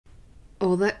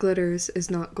All That Glitters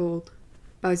Is Not Gold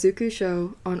by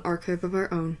Zukushou on Archive of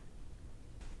Our Own.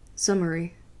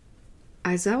 Summary.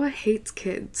 Aizawa hates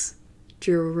kids,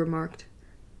 Jiro remarked.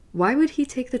 Why would he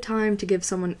take the time to give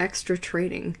someone extra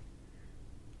training?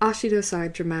 Ashido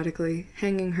sighed dramatically,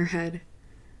 hanging her head.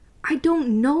 I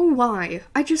don't know why.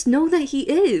 I just know that he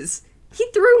is. He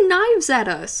threw knives at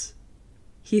us.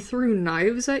 He threw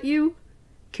knives at you?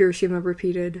 Kirishima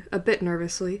repeated, a bit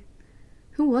nervously.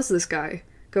 Who was this guy,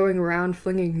 going around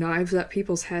flinging knives at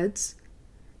people's heads?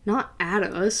 Not at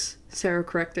us, Sarah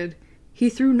corrected. He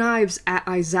threw knives at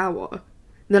Aizawa.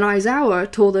 Then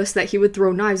Aizawa told us that he would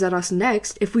throw knives at us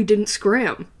next if we didn't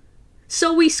scram.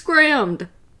 So we scrammed!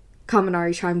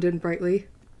 Kaminari chimed in brightly.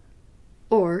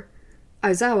 Or,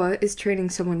 Aizawa is training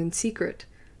someone in secret,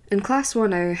 and Class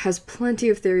 1A has plenty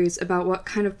of theories about what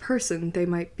kind of person they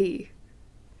might be.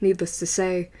 Needless to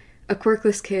say, a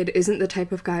quirkless kid isn't the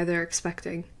type of guy they're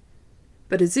expecting.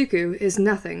 But Izuku is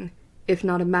nothing, if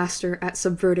not a master at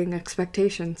subverting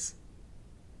expectations.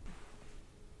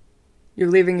 You're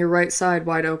leaving your right side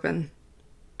wide open.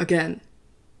 Again.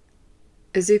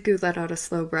 Izuku let out a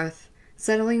slow breath,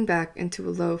 settling back into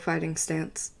a low fighting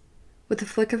stance. With a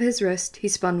flick of his wrist, he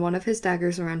spun one of his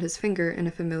daggers around his finger in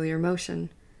a familiar motion,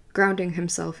 grounding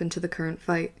himself into the current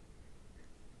fight.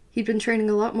 He'd been training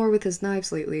a lot more with his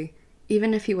knives lately,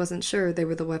 even if he wasn't sure they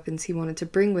were the weapons he wanted to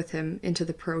bring with him into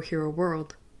the pro-hero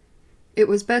world. It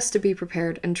was best to be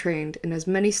prepared and trained in as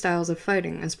many styles of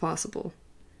fighting as possible.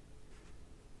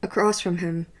 Across from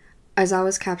him,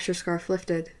 Aizawa's capture scarf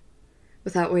lifted.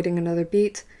 Without waiting another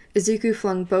beat, Izuku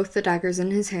flung both the daggers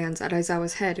in his hands at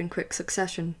Aizawa's head in quick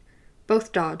succession.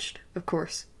 Both dodged, of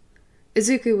course.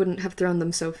 Izuku wouldn't have thrown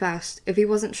them so fast if he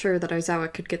wasn't sure that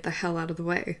Aizawa could get the hell out of the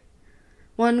way.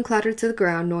 One clattered to the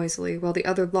ground noisily while the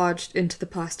other lodged into the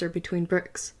plaster between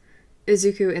bricks.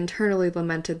 Izuku internally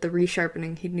lamented the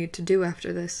resharpening he'd need to do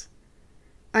after this.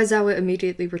 Aizawa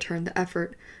immediately returned the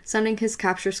effort, sending his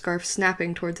capture scarf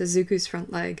snapping towards Izuku's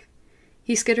front leg.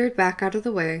 He skittered back out of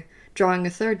the way, drawing a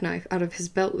third knife out of his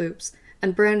belt loops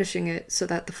and brandishing it so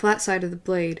that the flat side of the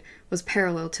blade was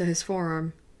parallel to his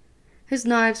forearm. His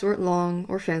knives weren't long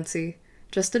or fancy,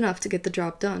 just enough to get the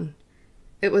job done.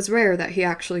 It was rare that he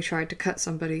actually tried to cut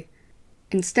somebody,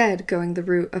 instead going the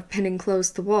route of pinning close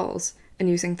to walls and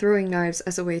using throwing knives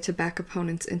as a way to back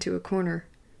opponents into a corner.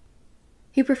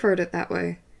 He preferred it that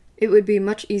way. It would be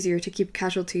much easier to keep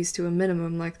casualties to a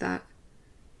minimum like that.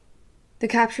 The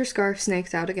capture scarf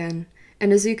snaked out again,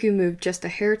 and Izuku moved just a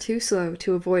hair too slow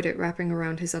to avoid it wrapping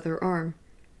around his other arm.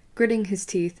 Gritting his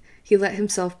teeth, he let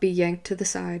himself be yanked to the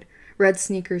side, red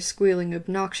sneakers squealing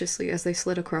obnoxiously as they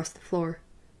slid across the floor.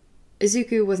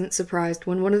 Izuku wasn't surprised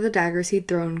when one of the daggers he'd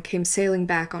thrown came sailing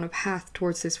back on a path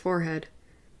towards his forehead,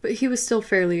 but he was still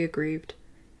fairly aggrieved.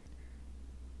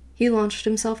 He launched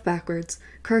himself backwards,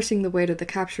 cursing the weight of the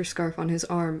capture scarf on his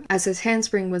arm as his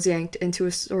handspring was yanked into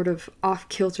a sort of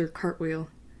off-kilter cartwheel.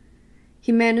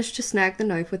 He managed to snag the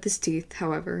knife with his teeth,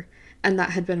 however, and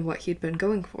that had been what he'd been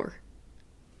going for.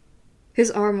 His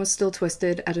arm was still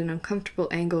twisted at an uncomfortable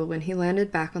angle when he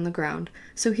landed back on the ground,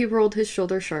 so he rolled his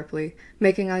shoulder sharply,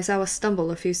 making Aizawa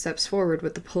stumble a few steps forward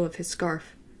with the pull of his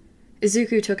scarf.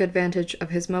 Izuku took advantage of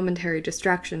his momentary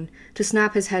distraction to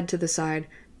snap his head to the side,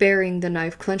 burying the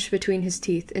knife clenched between his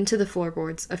teeth into the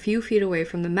floorboards a few feet away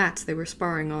from the mats they were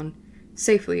sparring on,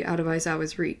 safely out of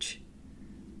Aizawa's reach.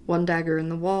 One dagger in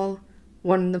the wall,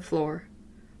 one in the floor.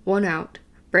 One out,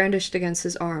 brandished against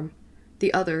his arm,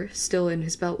 the other still in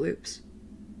his belt loops.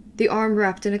 The arm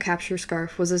wrapped in a capture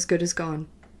scarf was as good as gone.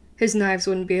 His knives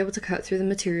wouldn't be able to cut through the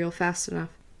material fast enough,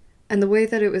 and the way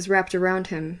that it was wrapped around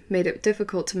him made it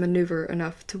difficult to maneuver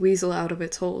enough to weasel out of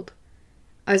its hold.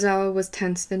 Aizawa was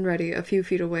tensed and ready a few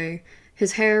feet away,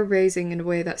 his hair raising in a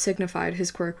way that signified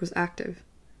his quirk was active.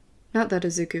 Not that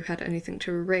Izuku had anything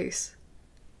to erase.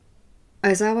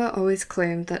 Aizawa always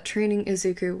claimed that training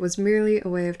Izuku was merely a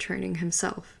way of training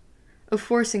himself, of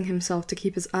forcing himself to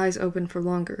keep his eyes open for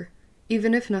longer,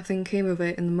 even if nothing came of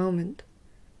it in the moment.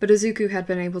 But Izuku had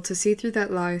been able to see through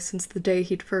that lie since the day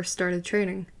he'd first started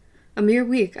training, a mere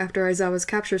week after Aizawa's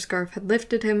capture scarf had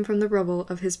lifted him from the rubble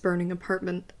of his burning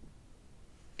apartment.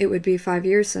 It would be 5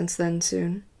 years since then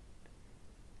soon.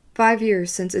 5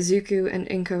 years since Izuku and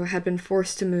Inko had been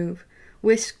forced to move,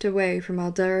 whisked away from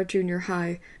Aldera Junior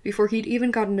High before he'd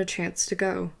even gotten a chance to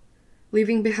go,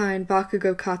 leaving behind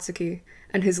Bakugo Katsuki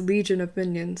and his legion of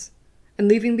minions, and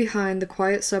leaving behind the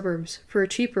quiet suburbs for a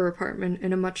cheaper apartment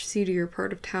in a much seedier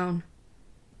part of town.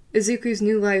 Izuku's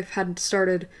new life had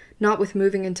started not with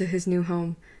moving into his new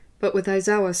home, but with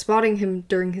Aizawa spotting him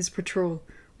during his patrol,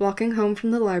 walking home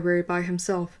from the library by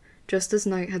himself, just as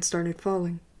night had started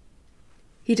falling.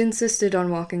 He'd insisted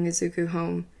on walking Izuku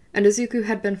home, and Izuku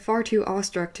had been far too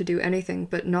awestruck to do anything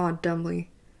but nod dumbly.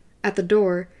 At the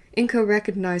door, Inko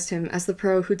recognized him as the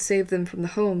pro who'd saved them from the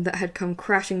home that had come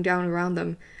crashing down around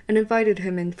them and invited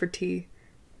him in for tea.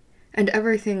 And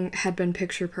everything had been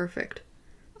picture perfect,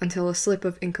 until a slip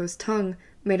of Inko's tongue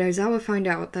made Aizawa find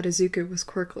out that Izuku was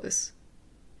quirkless.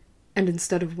 And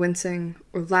instead of wincing,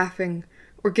 or laughing,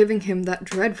 or giving him that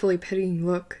dreadfully pitying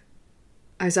look,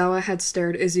 Aizawa had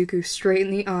stared Izuku straight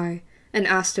in the eye and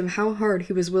asked him how hard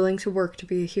he was willing to work to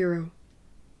be a hero.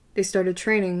 They started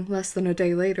training less than a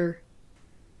day later.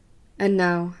 And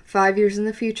now, 5 years in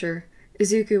the future,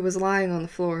 Izuku was lying on the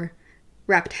floor,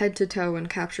 wrapped head to toe in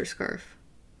capture scarf.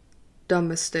 "Dumb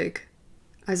mistake,"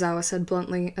 Aizawa said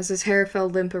bluntly as his hair fell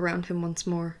limp around him once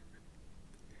more.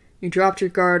 "You dropped your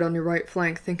guard on your right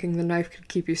flank thinking the knife could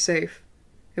keep you safe.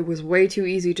 It was way too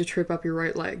easy to trip up your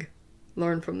right leg.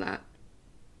 Learn from that."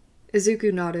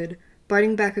 Izuku nodded,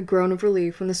 biting back a groan of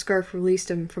relief when the scarf released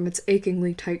him from its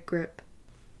achingly tight grip.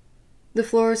 The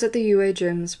floors at the UA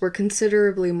gyms were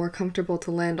considerably more comfortable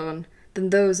to land on than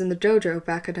those in the dojo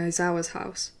back at Aizawa's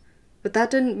house, but that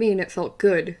didn't mean it felt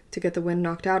good to get the wind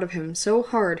knocked out of him so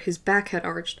hard his back had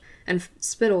arched and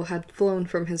spittle had flown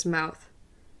from his mouth.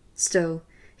 Still,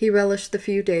 he relished the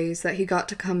few days that he got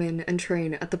to come in and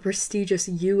train at the prestigious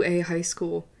UA high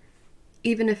school,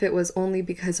 even if it was only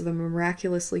because of a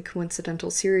miraculously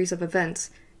coincidental series of events,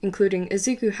 including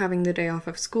Izuku having the day off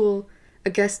of school,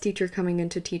 a guest teacher coming in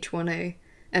to teach 1A,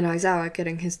 and Aizawa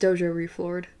getting his dojo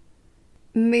refloored.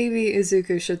 Maybe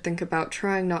Izuku should think about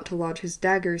trying not to lodge his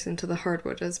daggers into the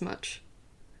hardwood as much.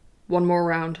 "One more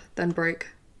round, then break.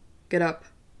 Get up,"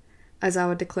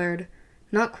 Aizawa declared,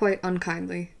 not quite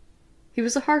unkindly. He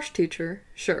was a harsh teacher,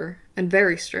 sure, and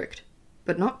very strict,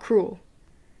 but not cruel.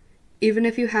 Even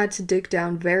if you had to dig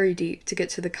down very deep to get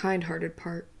to the kind-hearted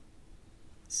part.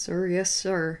 "Sir, yes,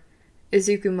 sir,"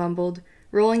 Izuku mumbled,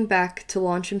 rolling back to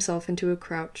launch himself into a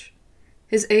crouch.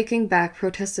 His aching back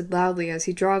protested loudly as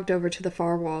he jogged over to the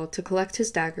far wall to collect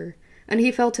his dagger, and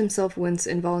he felt himself wince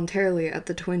involuntarily at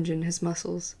the twinge in his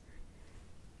muscles.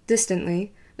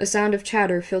 Distantly, the sound of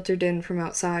chatter filtered in from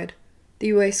outside. The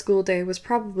UA school day was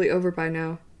probably over by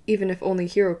now, even if only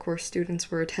Hero Course students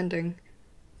were attending.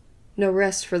 No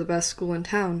rest for the best school in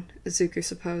town, Izuku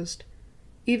supposed.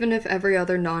 Even if every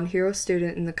other non-hero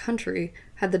student in the country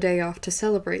had the day off to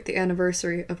celebrate the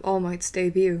anniversary of All Might's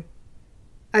debut.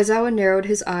 Aizawa narrowed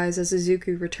his eyes as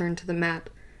Izuku returned to the mat,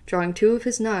 drawing 2 of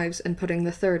his knives and putting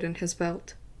the 3rd in his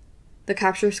belt. The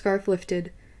capture scarf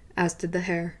lifted, as did the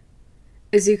hair.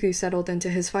 Izuku settled into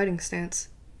his fighting stance.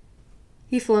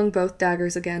 He flung both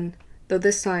daggers again, though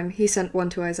this time he sent one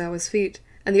to Aizawa's feet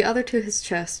and the other to his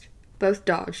chest, both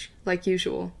dodged, like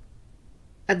usual.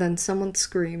 And then someone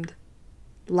screamed.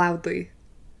 Loudly.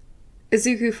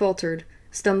 Izuku faltered,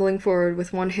 stumbling forward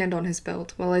with one hand on his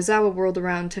belt, while Aizawa whirled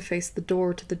around to face the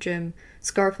door to the gym,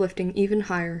 scarf lifting even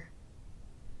higher.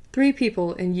 3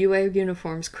 people in UA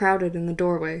uniforms crowded in the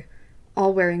doorway,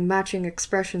 all wearing matching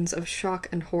expressions of shock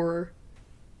and horror.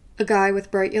 A guy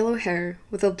with bright yellow hair,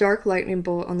 with a dark lightning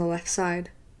bolt on the left side.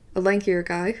 A lankier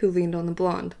guy who leaned on the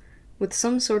blonde, with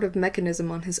some sort of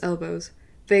mechanism on his elbows,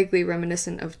 vaguely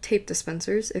reminiscent of tape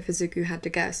dispensers, if Izuku had to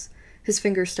guess, his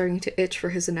fingers starting to itch for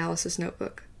his analysis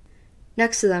notebook.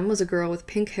 Next to them was a girl with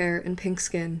pink hair and pink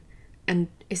skin, and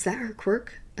is that her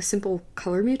quirk? A simple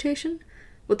color mutation?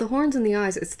 With the horns and the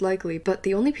eyes, it's likely, but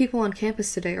the only people on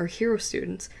campus today are hero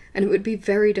students, and it would be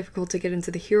very difficult to get into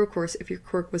the hero course if your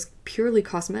quirk was purely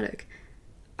cosmetic.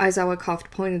 Aizawa coughed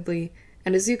pointedly,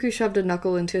 and Izuku shoved a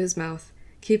knuckle into his mouth,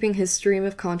 keeping his stream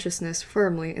of consciousness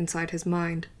firmly inside his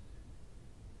mind.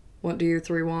 "What do you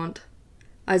 3 want?"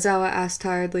 Aizawa asked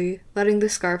tiredly, letting the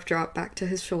scarf drop back to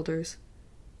his shoulders.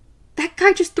 "That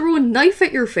guy just threw a knife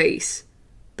at your face!"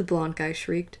 the blonde guy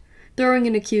shrieked, throwing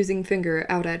an accusing finger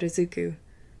out at Izuku.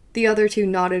 The other 2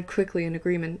 nodded quickly in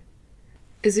agreement.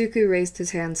 Izuku raised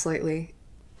his hand slightly.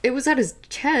 "It was at his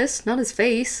chest, not his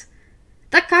face."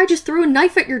 "That guy just threw a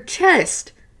knife at your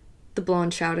chest!" the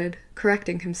blonde shouted,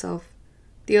 correcting himself.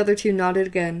 The other 2 nodded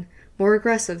again, more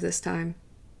aggressive this time.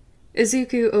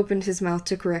 Izuku opened his mouth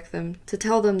to correct them, to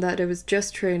tell them that it was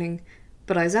just training,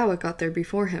 but Aizawa got there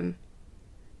before him.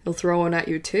 "He'll throw one at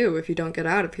you too if you don't get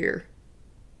out of here."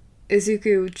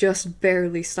 Izuku just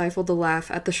barely stifled a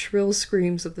laugh at the shrill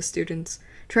screams of the students,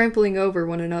 trampling over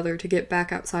one another to get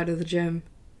back outside of the gym.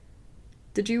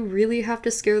 "Did you really have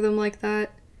to scare them like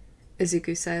that?"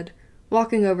 Izuku said,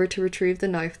 walking over to retrieve the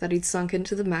knife that he'd sunk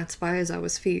into the mats by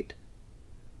Aizawa's feet.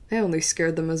 "I only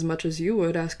scared them as much as you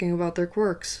would asking about their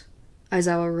quirks,"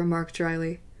 Aizawa remarked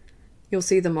dryly. "You'll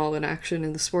see them all in action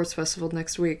in the sports festival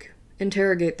next week.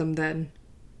 Interrogate them then."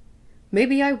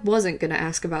 Maybe I wasn't gonna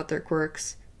ask about their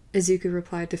quirks, Izuku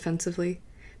replied defensively.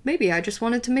 Maybe I just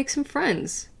wanted to make some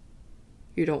friends.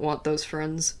 You don't want those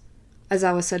friends,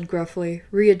 Aizawa said gruffly,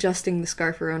 readjusting the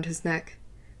scarf around his neck.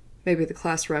 Maybe the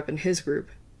class rep in his group,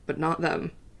 but not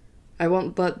them. I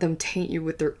won't let them taint you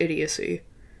with their idiocy.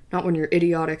 Not when you're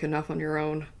idiotic enough on your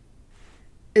own.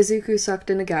 Izuku sucked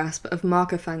in a gasp of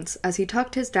mock offense as he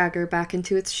tucked his dagger back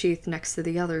into its sheath next to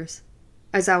the others.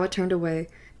 Aizawa turned away,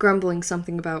 grumbling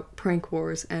something about prank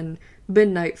wars and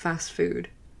midnight fast food.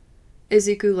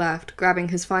 Izuku laughed, grabbing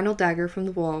his final dagger from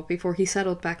the wall before he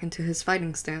settled back into his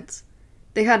fighting stance.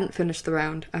 They hadn't finished the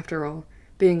round, after all,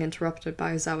 being interrupted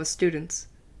by Aizawa's students.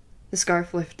 The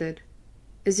scarf lifted.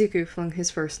 Izuku flung his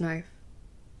first knife.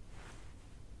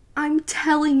 I'm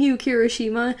telling you,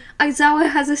 Kirishima, Aizawa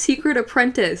has a secret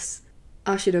apprentice!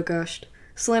 Ashido gushed,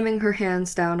 slamming her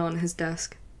hands down on his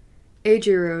desk.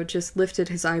 Eijiro just lifted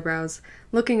his eyebrows,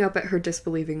 looking up at her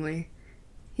disbelievingly.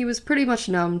 He was pretty much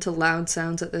numb to loud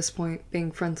sounds at this point,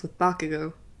 being friends with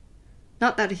Bakugo.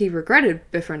 Not that he regretted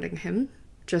befriending him,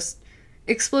 just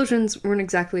explosions weren't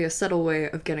exactly a subtle way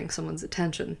of getting someone's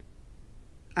attention.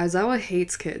 Aizawa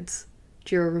hates kids,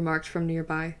 Jiro remarked from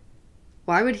nearby.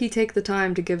 Why would he take the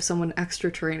time to give someone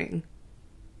extra training?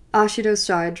 Ashido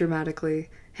sighed dramatically,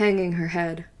 hanging her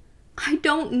head. I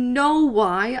don't know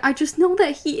why, I just know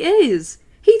that he is!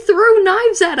 He threw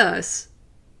knives at us!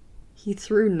 He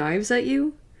threw knives at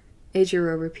you?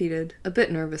 Eijiro repeated, a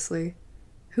bit nervously.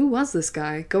 Who was this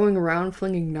guy, going around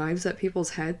flinging knives at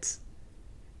people's heads?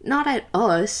 Not at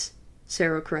us,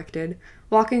 Sero corrected,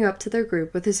 walking up to their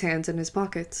group with his hands in his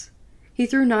pockets. He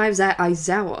threw knives at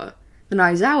Aizawa. Then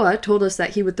Aizawa told us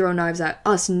that he would throw knives at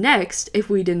us next if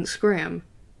we didn't scram.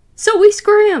 So we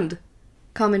scrammed!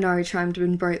 Kaminari chimed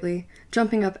in brightly,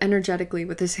 jumping up energetically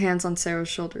with his hands on Sero's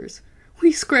shoulders.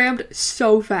 We scrammed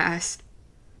so fast!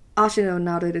 Ashido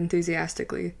nodded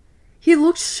enthusiastically. He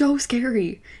looked so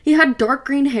scary. He had dark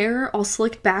green hair, all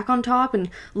slicked back on top and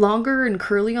longer and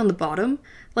curly on the bottom,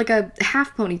 like a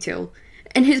half ponytail,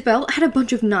 and his belt had a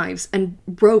bunch of knives and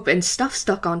rope and stuff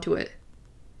stuck onto it.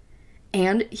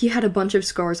 And he had a bunch of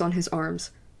scars on his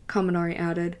arms, Kaminari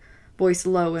added, voice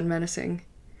low and menacing.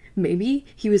 Maybe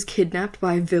he was kidnapped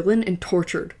by a villain and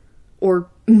tortured. Or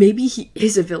maybe he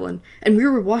is a villain, and we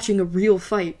were watching a real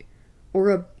fight.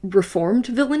 Or a reformed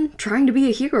villain trying to be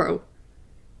a hero.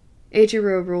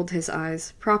 Eijiro rolled his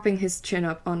eyes, propping his chin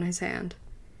up on his hand.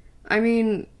 I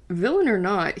mean, villain or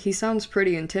not, he sounds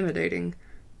pretty intimidating.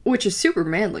 Which is super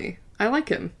manly. I like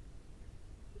him.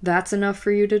 That's enough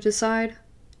for you to decide?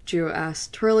 Jiro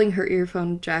asked, twirling her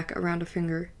earphone jack around a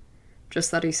finger.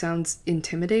 Just that he sounds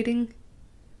intimidating?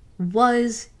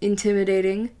 Was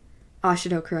intimidating,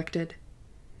 Ashido corrected.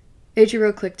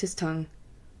 Eijiro clicked his tongue.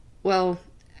 Well,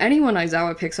 anyone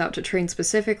Aizawa picks out to train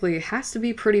specifically has to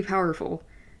be pretty powerful,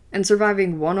 and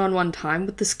surviving one-on-one time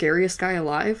with the scariest guy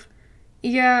alive?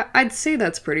 Yeah, I'd say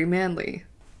that's pretty manly.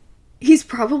 He's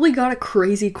probably got a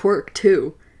crazy quirk,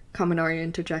 too, Kaminari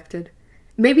interjected.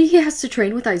 Maybe he has to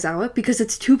train with Aizawa because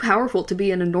it's too powerful to be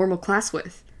in a normal class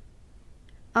with.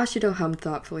 Ashido hummed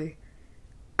thoughtfully.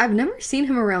 I've never seen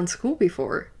him around school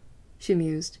before, she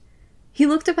mused. He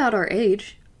looked about our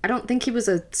age. I don't think he was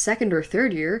a second or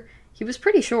third year. He was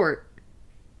pretty short.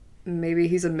 Maybe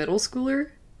he's a middle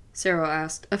schooler? Sero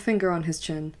asked, a finger on his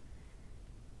chin.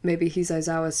 Maybe he's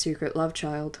Aizawa's secret love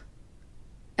child.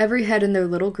 Every head in their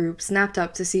little group snapped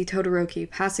up to see Todoroki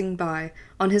passing by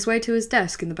on his way to his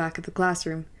desk in the back of the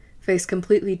classroom, face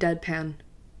completely deadpan.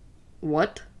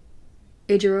 What?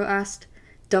 Eijiro asked,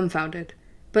 dumbfounded,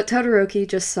 but Todoroki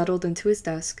just settled into his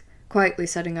desk, quietly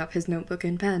setting up his notebook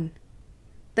and pen.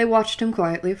 They watched him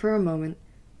quietly for a moment,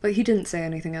 but he didn't say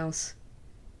anything else.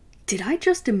 Did I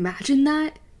just imagine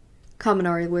that?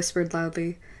 Kaminari whispered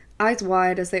loudly, eyes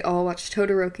wide as they all watched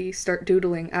Todoroki start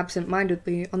doodling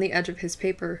absent-mindedly on the edge of his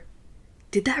paper.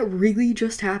 Did that really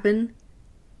just happen?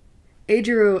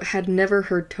 Eijiro had never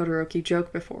heard Todoroki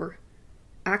joke before.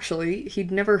 Actually,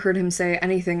 he'd never heard him say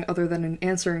anything other than an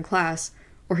answer in class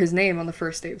or his name on the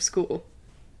first day of school.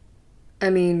 I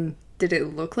mean, did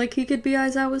it look like he could be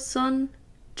Aizawa's son?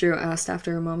 Jiro asked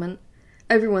after a moment,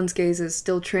 everyone's gazes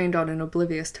still trained on an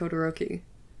oblivious Todoroki.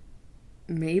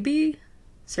 Maybe?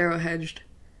 Sero hedged.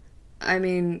 I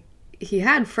mean, he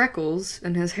had freckles,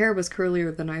 and his hair was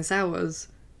curlier than Aizawa's.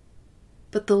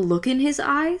 But the look in his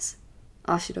eyes?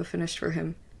 Ashido finished for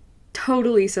him.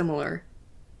 Totally similar.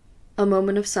 A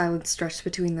moment of silence stretched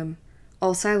between them,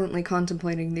 all silently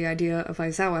contemplating the idea of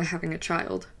Aizawa having a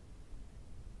child.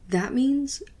 That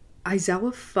means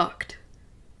Aizawa fucked,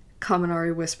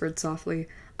 Kaminari whispered softly,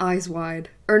 eyes wide,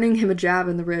 earning him a jab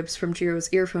in the ribs from Jiro's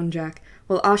earphone jack,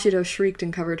 while Ashido shrieked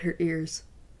and covered her ears.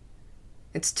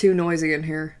 It's too noisy in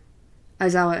here,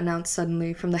 Aizawa announced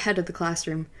suddenly from the head of the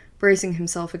classroom, bracing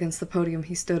himself against the podium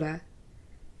he stood at.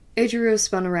 Eijiro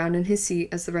spun around in his seat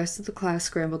as the rest of the class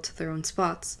scrambled to their own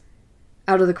spots.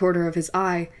 Out of the corner of his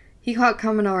eye, he caught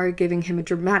Kaminari giving him a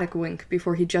dramatic wink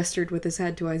before he gestured with his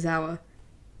head to Aizawa.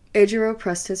 Eijiro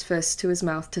pressed his fist to his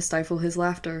mouth to stifle his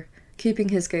laughter, keeping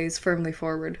his gaze firmly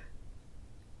forward.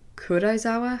 Could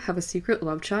Aizawa have a secret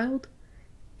love child?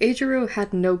 Eijiro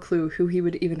had no clue who he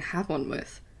would even have one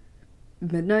with.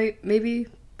 Midnight, maybe,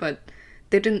 but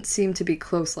they didn't seem to be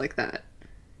close like that.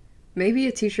 Maybe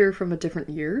a teacher from a different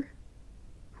year?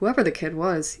 Whoever the kid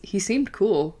was, he seemed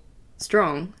cool.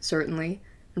 Strong, certainly,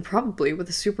 and probably with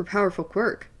a super powerful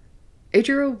quirk.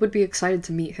 Eijiro would be excited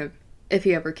to meet him, if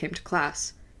he ever came to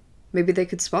class. Maybe they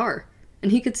could spar,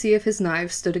 and he could see if his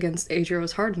knives stood against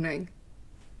Eijiro's hardening.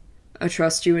 I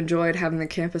trust you enjoyed having the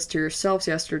campus to yourselves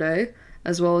yesterday,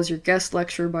 as well as your guest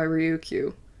lecture by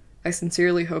Ryukyu. I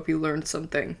sincerely hope you learned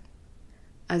something.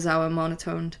 Aizawa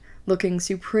monotoned, looking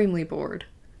supremely bored.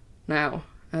 Now,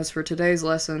 as for today's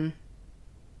lesson...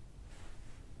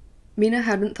 Mina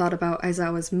hadn't thought about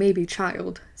Aizawa's maybe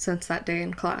child since that day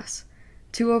in class,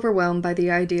 too overwhelmed by the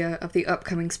idea of the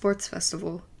upcoming sports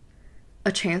festival.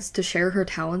 A chance to share her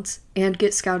talents and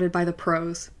get scouted by the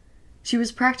pros. She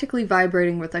was practically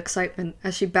vibrating with excitement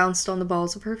as she bounced on the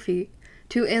balls of her feet,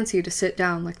 too antsy to sit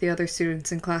down like the other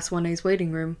students in Class 1A's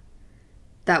waiting room.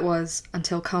 That was,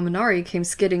 until Kaminari came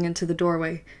skidding into the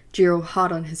doorway, Jiro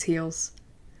hot on his heels.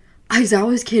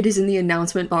 Aizawa's kid is in the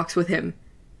announcement box with him,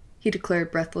 he declared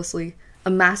breathlessly,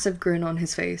 a massive grin on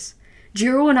his face.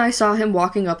 Jiro and I saw him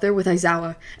walking up there with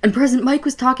Aizawa, and President Mike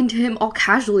was talking to him all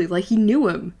casually like he knew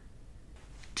him.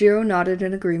 Jiro nodded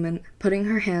in agreement, putting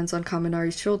her hands on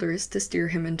Kaminari's shoulders to steer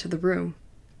him into the room.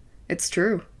 It's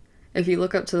true. If you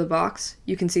look up to the box,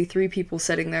 you can see 3 people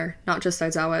sitting there, not just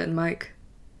Aizawa and Mike.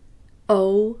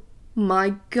 Oh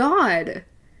my god!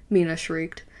 Mina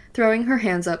shrieked, throwing her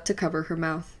hands up to cover her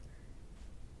mouth.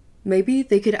 Maybe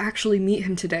they could actually meet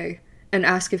him today, and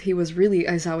ask if he was really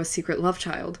Aizawa's secret love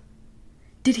child.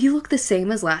 Did he look the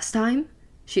same as last time?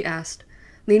 She asked,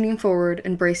 leaning forward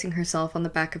and bracing herself on the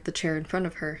back of the chair in front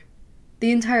of her.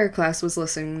 The entire class was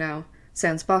listening now,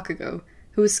 sans Bakugo,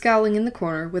 who was scowling in the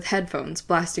corner with headphones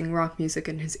blasting rock music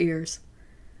in his ears.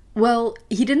 Well,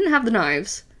 he didn't have the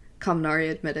knives, Kaminari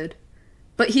admitted.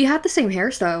 But he had the same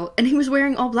hairstyle, and he was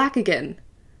wearing all black again.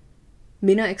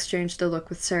 Mina exchanged a look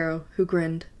with Sero, who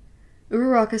grinned.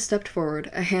 Uraraka stepped forward,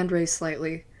 a hand raised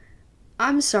slightly.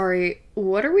 I'm sorry,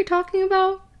 what are we talking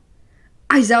about?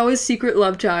 Aizawa's secret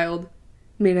love child,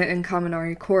 Mina and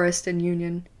Kaminari chorused in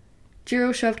union.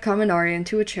 Jiro shoved Kaminari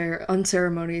into a chair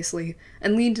unceremoniously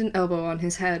and leaned an elbow on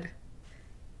his head.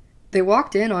 They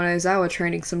walked in on Aizawa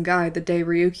training some guy the day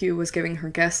Ryukyu was giving her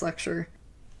guest lecture.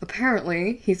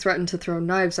 Apparently, he threatened to throw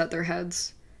knives at their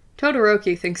heads.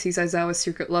 Todoroki thinks he's Aizawa's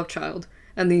secret love child,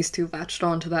 and these two latched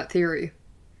on to that theory.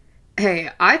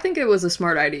 Hey, I think it was a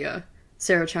smart idea,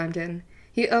 Sero chimed in.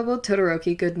 He elbowed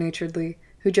Todoroki good-naturedly,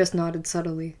 who just nodded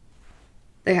subtly.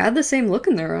 They had the same look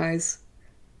in their eyes.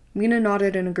 Mina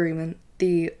nodded in agreement.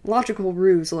 The logical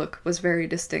ruse look was very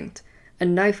distinct,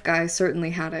 and Knife Guy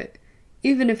certainly had it,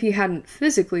 even if he hadn't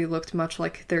physically looked much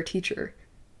like their teacher.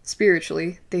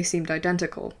 Spiritually, they seemed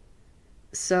identical.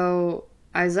 So,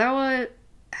 Aizawa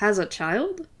has a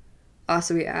child?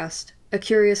 Asui asked, a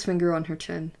curious finger on her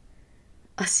chin.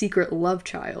 A secret love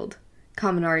child,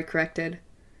 Kaminari corrected.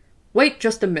 Wait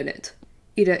just a minute,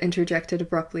 Ida interjected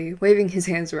abruptly, waving his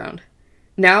hands around.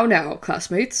 Now,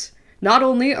 classmates. Not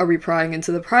only are we prying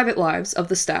into the private lives of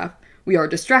the staff, we are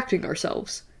distracting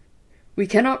ourselves. We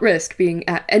cannot risk being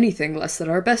at anything less than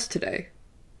our best today.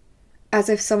 As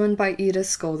if summoned by Ida's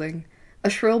scolding, a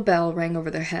shrill bell rang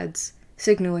over their heads,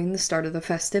 signaling the start of the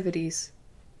festivities.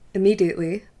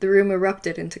 Immediately, the room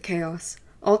erupted into chaos,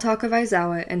 all talk of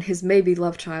Aizawa and his maybe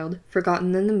love child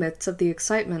forgotten in the midst of the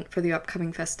excitement for the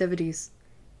upcoming festivities.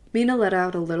 Mina let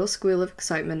out a little squeal of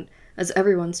excitement as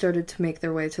everyone started to make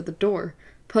their way to the door,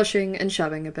 pushing and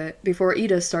shoving a bit before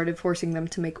Ida started forcing them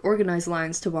to make organized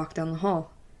lines to walk down the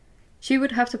hall. She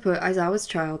would have to put Aizawa's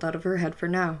child out of her head for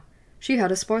now. She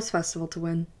had a sports festival to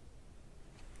win.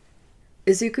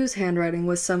 Izuku's handwriting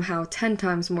was somehow 10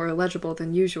 times more illegible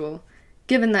than usual,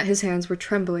 given that his hands were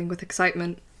trembling with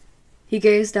excitement. He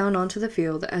gazed down onto the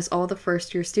field as all the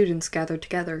first-year students gathered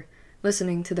together,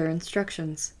 listening to their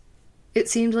instructions. It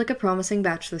seemed like a promising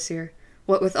batch this year,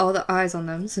 what with all the eyes on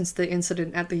them since the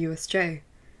incident at the USJ.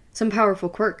 Some powerful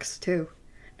quirks, too.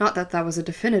 Not that that was a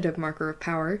definitive marker of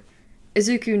power.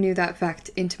 Izuku knew that fact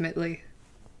intimately.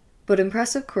 But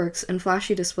impressive quirks and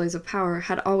flashy displays of power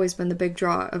had always been the big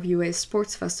draw of UA's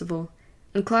sports festival,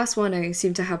 and Class 1A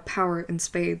seemed to have power in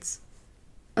spades.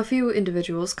 A few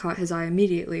individuals caught his eye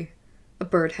immediately. A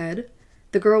bird head,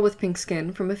 the girl with pink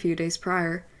skin from a few days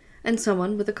prior, and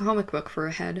someone with a comic book for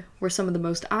a head were some of the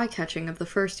most eye-catching of the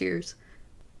first years.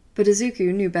 But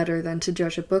Izuku knew better than to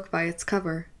judge a book by its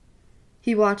cover.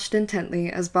 He watched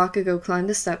intently as Bakugo climbed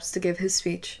the steps to give his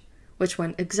speech, which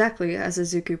went exactly as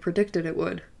Izuku predicted it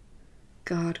would.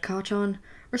 God, Kacchan,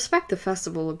 respect the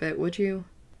festival a bit, would you?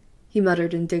 He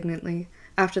muttered indignantly,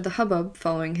 after the hubbub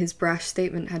following his brash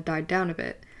statement had died down a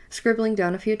bit, scribbling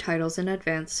down a few titles in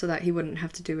advance so that he wouldn't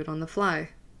have to do it on the fly.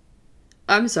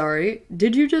 I'm sorry,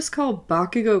 did you just call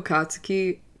Bakugo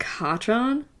Katsuki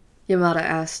Kacchan? Yamada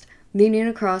asked, leaning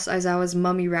across Aizawa's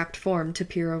mummy-wrapped form to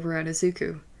peer over at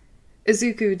Izuku.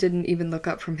 Izuku didn't even look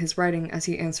up from his writing as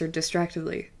he answered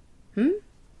distractedly.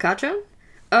 Kacchan?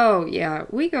 Oh, yeah,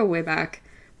 we go way back,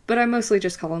 but I mostly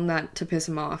just call him that to piss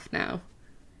him off now,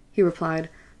 he replied,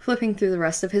 flipping through the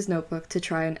rest of his notebook to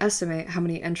try and estimate how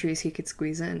many entries he could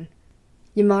squeeze in.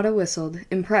 Yamada whistled,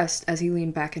 impressed as he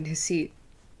leaned back in his seat.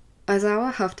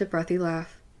 Aizawa huffed a breathy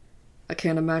laugh. I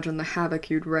can't imagine the havoc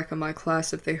you'd wreck on my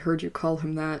class if they heard you call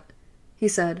him that, he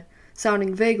said,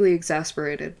 sounding vaguely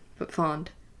exasperated, but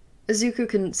fond. Izuku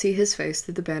couldn't see his face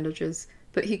through the bandages,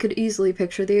 but he could easily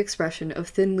picture the expression of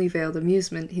thinly veiled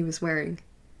amusement he was wearing.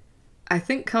 I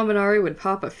think Kaminari would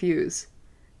pop a fuse,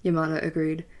 Yamada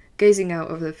agreed, gazing out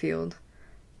over the field.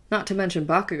 Not to mention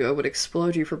Bakugo would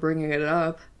explode you for bringing it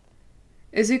up.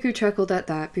 Izuku chuckled at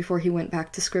that before he went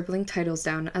back to scribbling titles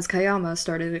down as Kayama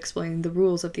started explaining the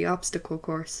rules of the obstacle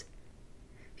course.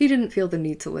 He didn't feel the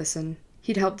need to listen.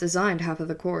 He'd helped design half of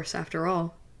the course, after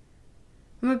all.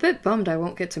 I'm a bit bummed I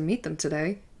won't get to meet them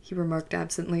today, he remarked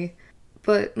absently.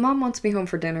 But Mom wants me home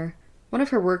for dinner. One of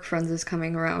her work friends is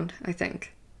coming around, I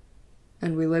think.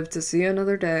 And we live to see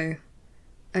another day,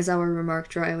 Aizawa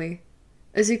remarked dryly.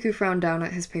 Izuku frowned down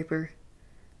at his paper.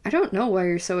 I don't know why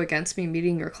you're so against me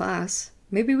meeting your class.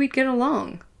 Maybe we'd get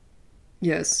along.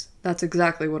 Yes, that's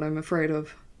exactly what I'm afraid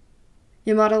of.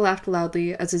 Yamada laughed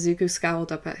loudly as Izuku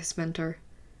scowled up at his mentor.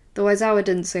 Though Aizawa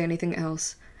didn't say anything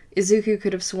else, Izuku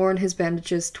could have sworn his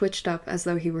bandages twitched up as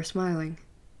though he were smiling.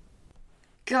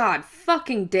 God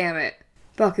fucking damn it!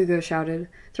 Bakugo shouted,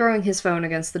 throwing his phone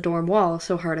against the dorm wall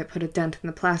so hard it put a dent in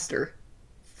the plaster.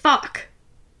 Fuck!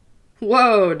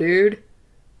 Whoa, dude!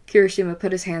 Kirishima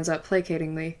put his hands up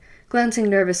placatingly, glancing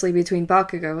nervously between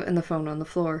Bakugo and the phone on the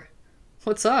floor.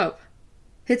 What's up?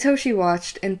 Hitoshi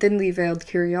watched in thinly veiled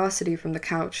curiosity from the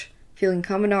couch, feeling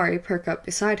Kaminari perk up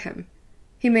beside him.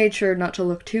 He made sure not to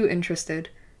look too interested,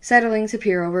 settling to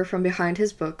peer over from behind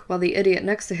his book while the idiot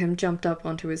next to him jumped up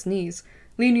onto his knees,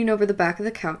 leaning over the back of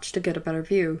the couch to get a better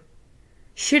view.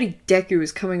 Shitty Deku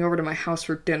is coming over to my house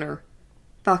for dinner,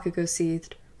 Bakugo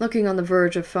seethed, looking on the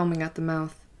verge of foaming at the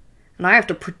mouth. And I have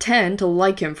to pretend to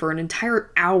like him for an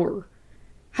entire hour.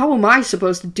 How am I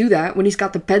supposed to do that when he's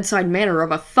got the bedside manner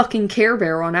of a fucking Care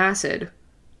Bear on acid?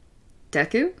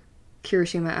 Deku?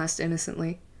 Kirishima asked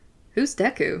innocently. Who's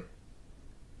Deku?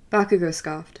 Bakugo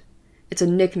scoffed. It's a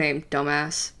nickname,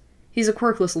 dumbass. He's a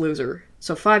quirkless loser,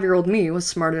 so 5-year-old me was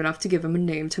smart enough to give him a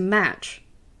name to match.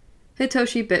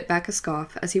 Hitoshi bit back a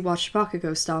scoff as he watched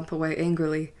Bakugo stomp away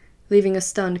angrily, leaving a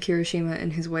stunned Kirishima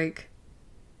in his wake.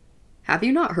 Have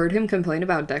you not heard him complain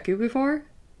about Deku before?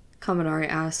 Kaminari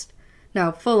asked,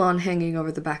 now full-on hanging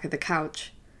over the back of the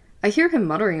couch. I hear him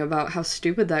muttering about how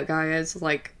stupid that guy is,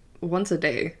 like, once a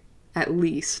day, at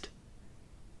least.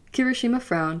 Kirishima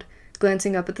frowned,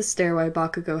 glancing up at the stairway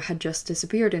Bakugo had just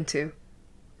disappeared into.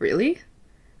 Really?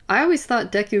 I always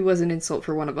thought Deku was an insult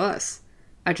for one of us.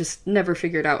 I just never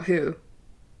figured out who.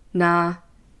 Nah,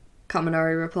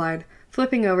 Kaminari replied,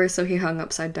 flipping over so he hung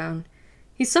upside down.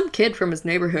 He's some kid from his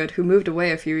neighborhood who moved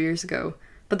away a few years ago,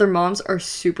 but their moms are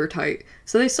super tight,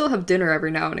 so they still have dinner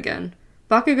every now and again.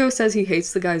 Bakugo says he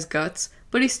hates the guy's guts,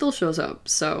 but he still shows up,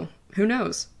 so who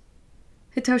knows?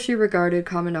 Hitoshi regarded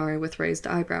Kaminari with raised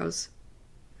eyebrows.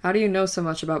 How do you know so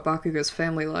much about Bakugo's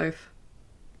family life?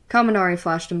 Kaminari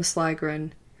flashed him a sly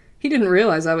grin. He didn't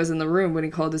realize I was in the room when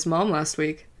he called his mom last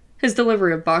week. His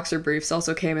delivery of boxer briefs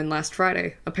also came in last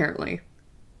Friday, apparently.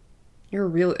 You're a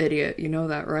real idiot, you know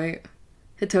that, right?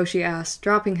 Hitoshi asked,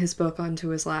 dropping his book onto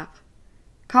his lap.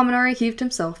 Kaminari heaved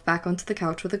himself back onto the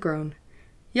couch with a groan.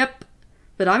 Yep,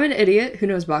 but I'm an idiot who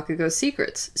knows Bakugo's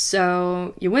secrets,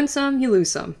 so you win some, you lose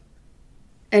some.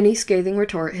 Any scathing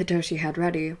retort Hitoshi had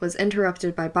ready was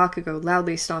interrupted by Bakugo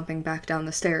loudly stomping back down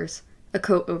the stairs, a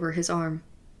coat over his arm.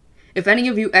 If any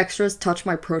of you extras touch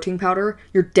my protein powder,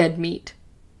 you're dead meat,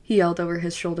 he yelled over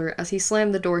his shoulder as he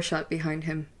slammed the door shut behind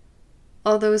him.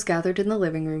 All those gathered in the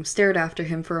living room stared after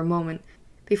him for a moment,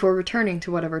 before returning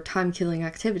to whatever time-killing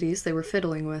activities they were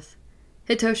fiddling with.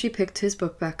 Hitoshi picked his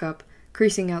book back up,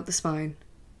 creasing out the spine.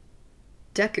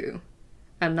 Deku.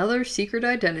 Another secret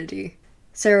identity,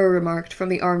 Sarah remarked from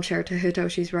the armchair to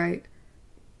Hitoshi's right.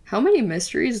 How many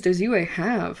mysteries does Yue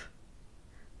have?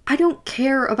 I don't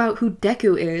care about who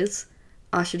Deku is,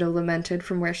 Ashido lamented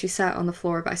from where she sat on the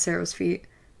floor by Sero's feet.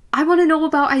 I want to know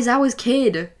about Aizawa's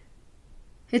kid!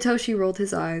 Hitoshi rolled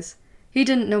his eyes. He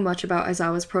didn't know much about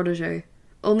Aizawa's protege,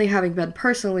 only having been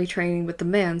personally training with the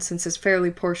man since his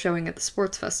fairly poor showing at the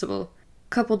sports festival,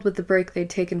 coupled with the break they'd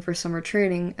taken for summer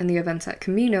training and the events at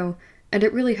Kamino, and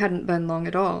it really hadn't been long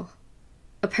at all.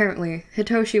 Apparently,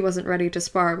 Hitoshi wasn't ready to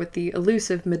spar with the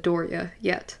elusive Midoriya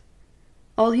yet.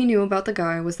 All he knew about the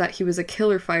guy was that he was a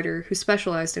killer fighter who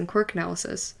specialized in quirk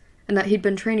analysis, and that he'd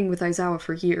been training with Aizawa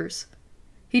for years.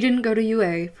 He didn't go to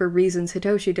UA for reasons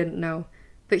Hitoshi didn't know,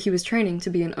 but he was training to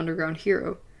be an underground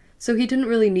hero, so he didn't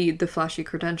really need the flashy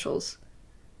credentials.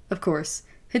 Of course,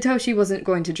 Hitoshi wasn't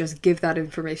going to just give that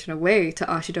information away to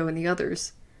Ashido and the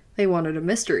others. They wanted a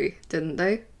mystery, didn't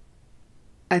they?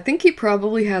 I think he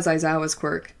probably has Aizawa's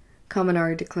quirk,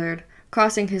 Kaminari declared,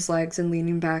 crossing his legs and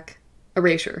leaning back.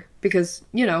 Erasure, because,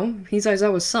 he's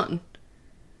Aizawa's son.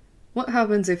 What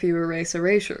happens if you erase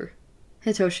Erasure?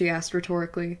 Hitoshi asked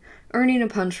rhetorically, earning a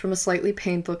punch from a slightly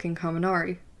pained-looking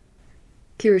Kaminari.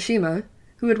 Kirishima,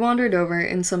 who had wandered over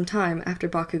in some time after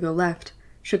Bakugo left,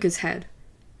 shook his head.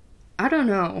 I don't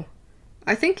know.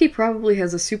 I think he probably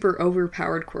has a super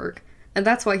overpowered quirk, and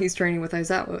that's why he's training with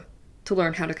Aizawa, to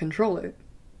learn how to control it.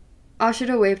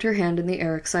 Ashido waved her hand in the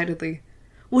air excitedly.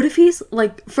 What if he's,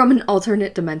 from an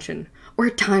alternate dimension, or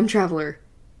a time traveler?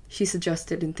 She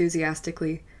suggested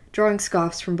enthusiastically, drawing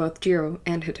scoffs from both Jiro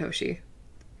and Hitoshi.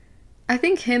 I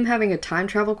think him having a time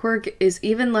travel quirk is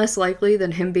even less likely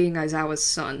than him being Aizawa's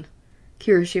son,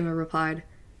 Kirishima replied.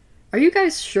 Are you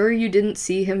guys sure you didn't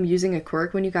see him using a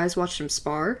quirk when you guys watched him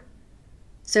spar?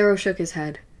 Zero shook his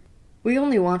head. We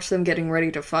only watched them getting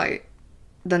ready to fight.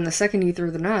 Then the second he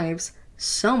threw the knives,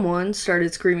 someone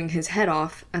started screaming his head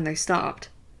off, and they stopped,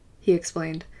 he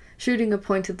explained, shooting a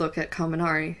pointed look at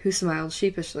Kaminari, who smiled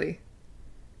sheepishly.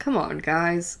 Come on,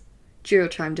 guys, Jiro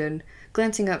chimed in,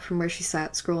 glancing up from where she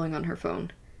sat scrolling on her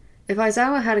phone. If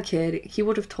Aizawa had a kid, he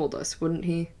would have told us, wouldn't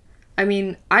he? I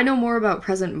mean, I know more about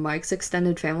President Mike's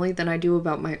extended family than I do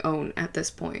about my own at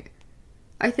this point.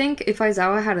 I think if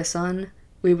Aizawa had a son,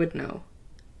 we would know.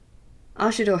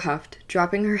 Ashido huffed,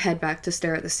 dropping her head back to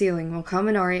stare at the ceiling while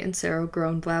Kaminari and Sero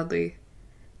groaned loudly.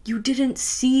 You didn't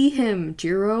see him,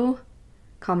 Jiro,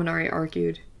 Kaminari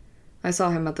argued. I saw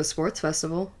him at the sports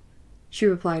festival, she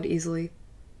replied easily.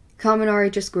 Kaminari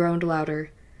just groaned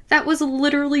louder. That was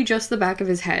literally just the back of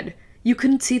his head. You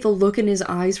couldn't see the look in his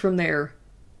eyes from there.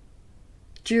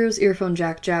 Jiro's earphone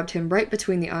jack jabbed him right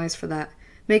between the eyes for that,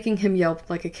 making him yelp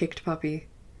like a kicked puppy.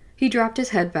 He dropped his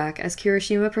head back as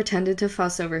Kirishima pretended to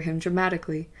fuss over him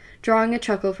dramatically, drawing a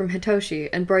chuckle from Hitoshi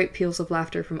and bright peals of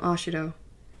laughter from Ashido.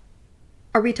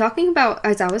 Are we talking about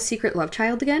Aizawa's secret love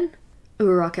child again?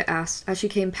 Uraraka asked as she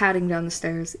came padding down the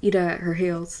stairs, Ida at her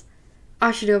heels.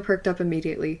 Ashido perked up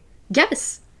immediately.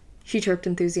 Yes! She chirped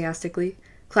enthusiastically,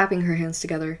 clapping her hands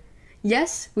together.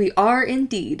 Yes, we are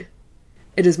indeed.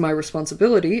 It is my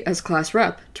responsibility as class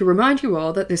rep to remind you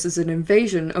all that this is an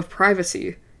invasion of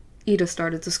privacy, Ida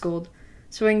started to scold,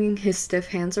 swinging his stiff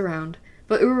hands around,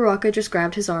 but Uraraka just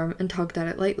grabbed his arm and tugged at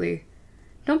it lightly.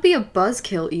 Don't be a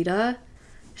buzzkill, Ida,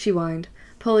 she whined,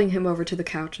 pulling him over to the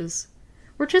couches.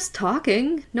 We're just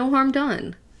talking, no harm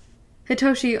done.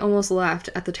 Hitoshi almost laughed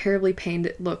at the terribly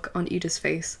pained look on Ida's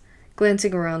face,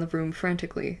 glancing around the room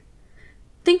frantically.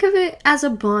 Think of it as a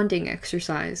bonding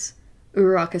exercise,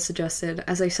 Uraraka suggested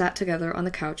as they sat together on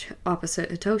the couch opposite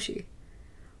Hitoshi.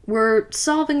 We're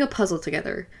solving a puzzle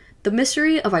together. The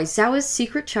mystery of Aizawa's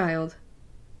secret child.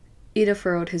 Ida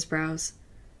furrowed his brows.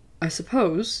 I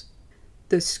suppose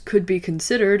this could be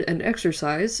considered an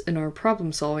exercise in our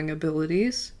problem-solving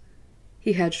abilities.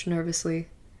 He hedged nervously.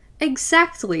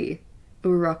 Exactly,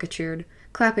 Uraraka cheered,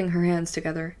 clapping her hands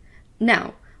together.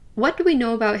 Now, what do we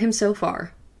know about him so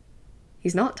far?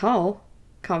 He's not tall,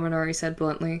 Kaminari said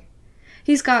bluntly.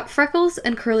 He's got freckles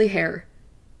and curly hair,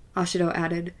 Ashido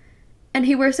added. And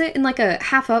he wears it in like a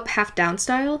half-up, half-down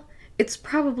style. It's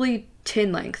probably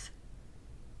chin length.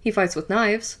 He fights with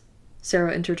knives,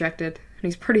 Sarah interjected, and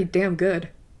he's pretty damn good.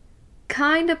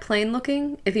 Kinda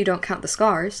plain-looking, if you don't count the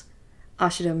scars,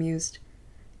 Ashido mused.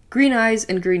 Green eyes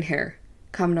and green hair,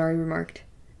 Kaminari remarked,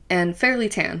 and fairly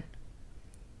tan.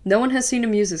 No one has seen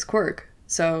him use his quirk,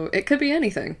 so it could be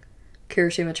anything,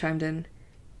 Kirishima chimed in.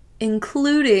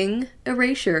 Including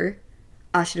erasure,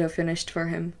 Ashido finished for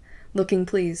him, looking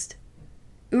pleased.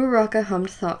 Uraraka hummed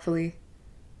thoughtfully.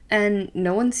 And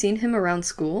no one's seen him around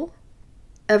school?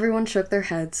 Everyone shook their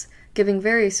heads, giving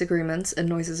various agreements and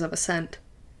noises of assent.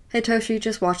 Hitoshi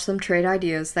just watched them trade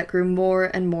ideas that grew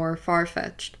more and more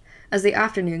far-fetched as the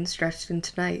afternoon stretched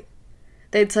into night.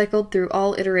 They'd cycled through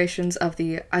all iterations of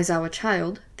the Aizawa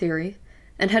child theory,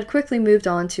 and had quickly moved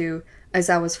on to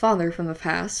Aizawa's father from the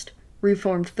past,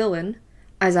 reformed villain,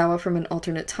 Aizawa from an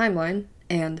alternate timeline,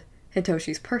 and,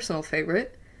 Hitoshi's personal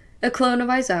favorite, a clone of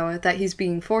Aizawa that he's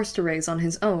being forced to raise on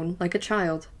his own like a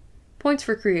child. Points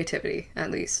for creativity, at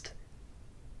least.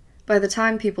 By the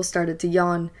time people started to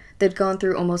yawn, they'd gone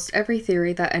through almost every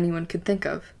theory that anyone could think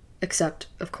of, except,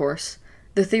 of course,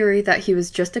 the theory that he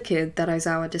was just a kid that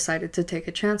Aizawa decided to take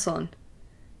a chance on.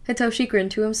 Hitoshi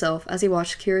grinned to himself as he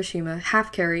watched Kirishima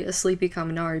half-carry a sleepy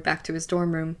Kaminari back to his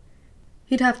dorm room.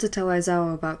 He'd have to tell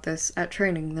Aizawa about this at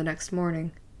training the next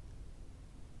morning.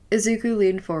 Izuku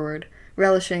leaned forward,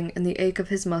 relishing in the ache of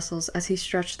his muscles as he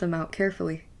stretched them out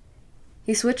carefully.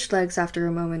 He switched legs after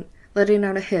a moment, letting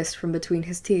out a hiss from between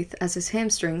his teeth as his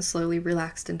hamstrings slowly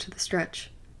relaxed into the stretch.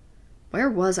 Where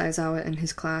was Aizawa in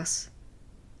his class?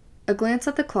 A glance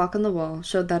at the clock on the wall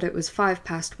showed that it was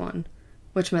 1:05,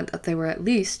 which meant that they were at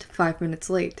least 5 minutes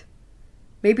late.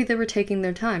 Maybe they were taking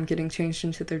their time getting changed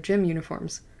into their gym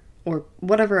uniforms, or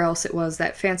whatever else it was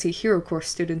that fancy hero course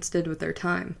students did with their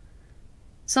time.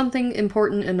 Something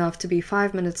important enough to be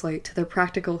 5 minutes late to their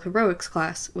practical heroics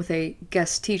class with a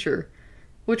guest teacher,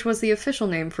 which was the official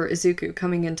name for Izuku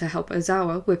coming in to help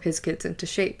Aizawa whip his kids into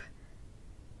shape.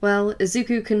 Well,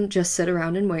 Izuku couldn't just sit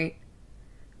around and wait.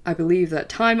 I believe that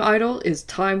time idle is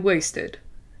time wasted.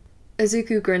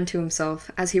 Izuku grinned to himself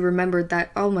as he remembered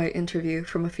that All Might interview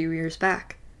from a few years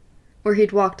back, where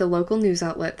he'd walked a local news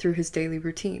outlet through his daily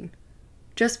routine.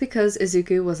 Just because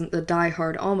Izuku wasn't the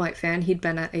die-hard All Might fan he'd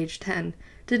been at age 10,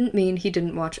 didn't mean he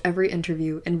didn't watch every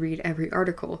interview and read every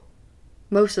article.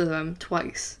 Most of them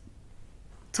twice.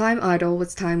 Time idle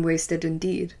was time wasted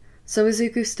indeed, so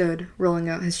Izuku stood, rolling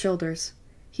out his shoulders.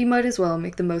 He might as well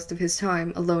make the most of his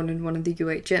time alone in one of the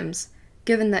U8 gyms,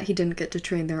 given that he didn't get to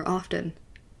train there often.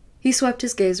 He swept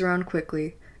his gaze around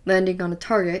quickly, landing on a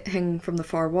target hanging from the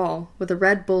far wall with a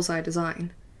red bullseye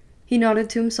design. He nodded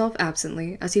to himself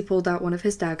absently as he pulled out one of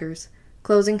his daggers,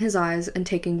 closing his eyes and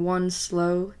taking one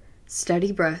slow,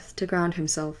 steady breath to ground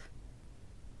himself.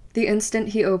 The instant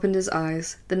he opened his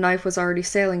eyes, the knife was already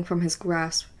sailing from his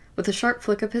grasp, with a sharp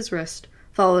flick of his wrist,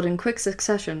 followed in quick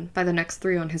succession by the next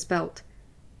 3 on his belt.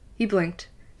 He blinked,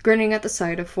 grinning at the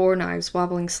sight of 4 knives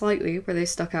wobbling slightly where they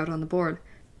stuck out on the board,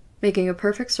 making a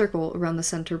perfect circle around the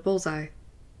center bullseye.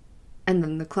 And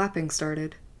then the clapping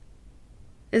started.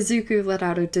 Izuku let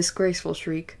out a disgraceful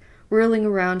shriek, whirling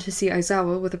around to see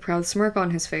Aizawa with a proud smirk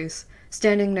on his face,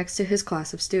 standing next to his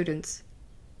class of students.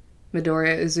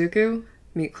 Midoriya Izuku,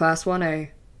 meet Class 1A,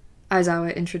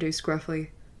 Aizawa introduced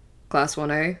gruffly. Class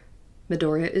 1A,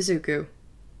 Midoriya Izuku.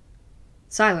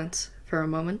 Silence for a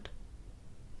moment.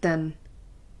 Then,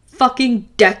 fucking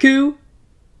Deku?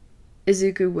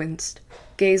 Izuku winced,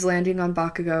 gaze landing on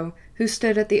Bakugo, who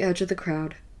stood at the edge of the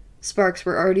crowd. Sparks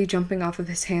were already jumping off of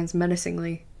his hands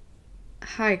menacingly.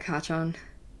 Hi, Kachan.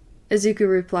 Izuku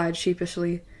replied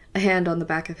sheepishly, a hand on the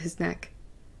back of his neck.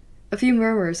 A few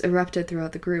murmurs erupted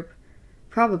throughout the group,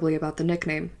 probably about the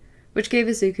nickname, which gave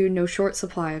Izuku no short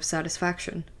supply of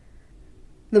satisfaction.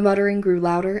 The muttering grew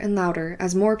louder and louder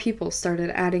as more people started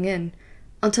adding in,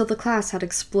 until the class had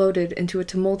exploded into a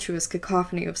tumultuous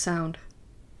cacophony of sound.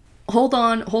 Hold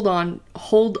on,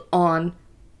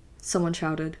 someone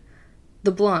shouted.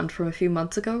 The blonde from a few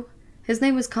months ago? His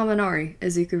name was Kaminari,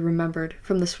 Izuku remembered,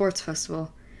 from the sports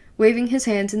festival, waving his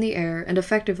hands in the air and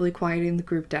effectively quieting the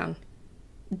group down.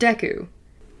 Deku.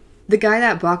 The guy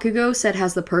that Bakugo said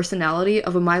has the personality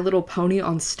of a My Little Pony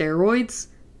on steroids?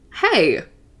 Hey!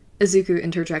 Izuku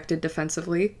interjected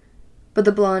defensively. But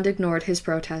the blonde ignored his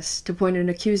protests to point an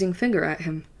accusing finger at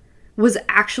him. Was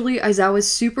actually Aizawa's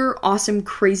super awesome,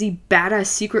 crazy, badass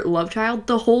secret love child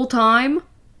the whole time?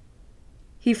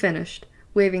 He finished,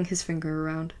 waving his finger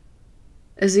around.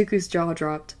 Izuku's jaw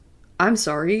dropped. I'm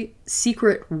sorry,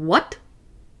 secret what?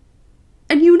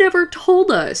 And you never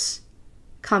told us,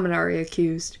 Kaminari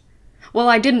accused. Well,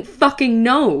 I didn't fucking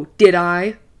know, did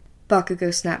I?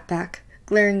 Bakugo snapped back,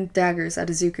 glaring daggers at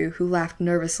Izuku, who laughed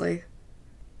nervously.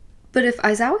 But if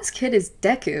Aizawa's kid is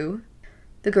Deku,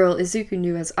 the girl Izuku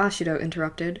knew as Ashido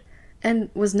interrupted, and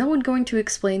was no one going to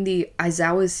explain the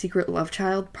Aizawa's secret love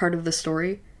child part of the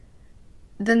story?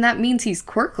 Then that means he's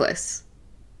quirkless.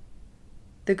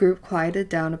 The group quieted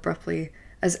down abruptly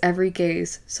as every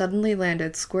gaze suddenly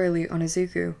landed squarely on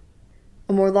Izuku.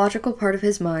 A more logical part of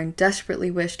his mind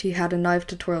desperately wished he had a knife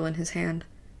to twirl in his hand.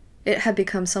 It had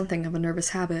become something of a nervous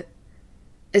habit.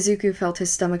 Izuku felt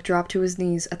his stomach drop to his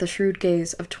knees at the shrewd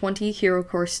gaze of 20 Hero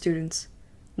Course students,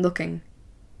 looking,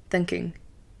 thinking,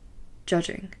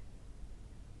 judging.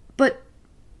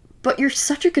 But you're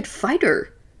such a good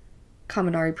fighter,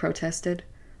 Kaminari protested,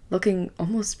 looking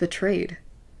almost betrayed.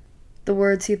 The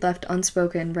words he'd left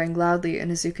unspoken rang loudly in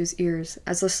Izuku's ears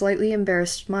as a slightly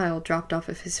embarrassed smile dropped off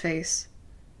of his face.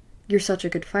 You're such a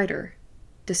good fighter,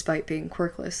 despite being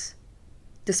quirkless,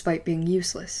 despite being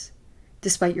useless,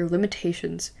 despite your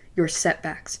limitations, your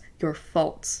setbacks, your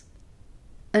faults.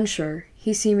 And sure,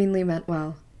 he seemingly meant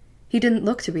well. He didn't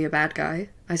look to be a bad guy.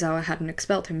 Aizawa hadn't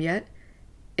expelled him yet.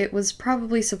 It was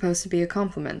probably supposed to be a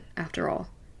compliment, after all.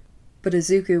 But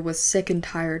Izuku was sick and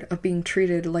tired of being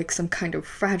treated like some kind of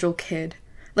fragile kid,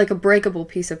 like a breakable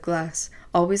piece of glass,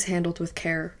 always handled with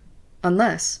care.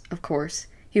 Unless, of course,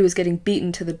 he was getting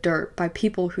beaten to the dirt by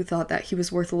people who thought that he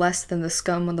was worth less than the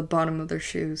scum on the bottom of their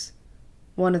shoes.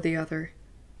 One or the other.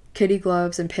 Kitty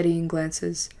gloves and pitying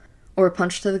glances, or a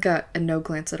punch to the gut and no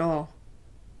glance at all.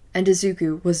 And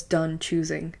Izuku was done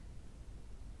choosing.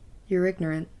 You're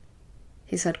ignorant,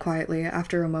 he said quietly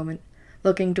after a moment,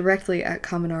 looking directly at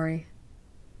Kaminari.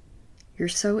 You're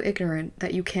so ignorant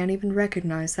that you can't even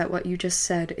recognize that what you just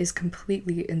said is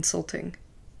completely insulting.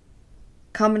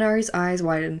 Kaminari's eyes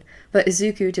widened, but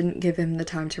Izuku didn't give him the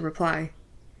time to reply.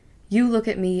 You look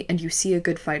at me and you see a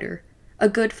good fighter. A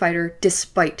good fighter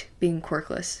despite being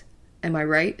quirkless. Am I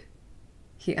right?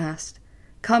 He asked.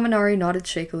 Kaminari nodded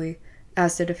shakily,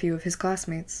 as did a few of his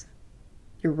classmates.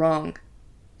 You're wrong,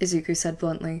 Izuku said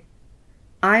bluntly.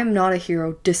 I am not a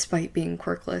hero despite being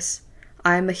quirkless.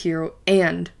 I am a hero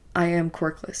and I am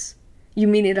quirkless. You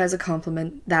mean it as a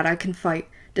compliment that I can fight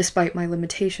despite my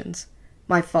limitations,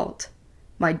 my fault,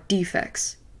 my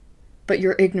defects. But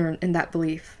you're ignorant in that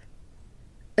belief.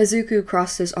 Izuku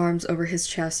crossed his arms over his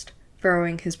chest,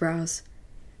 furrowing his brows.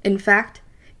 In fact,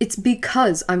 it's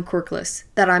because I'm quirkless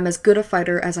that I'm as good a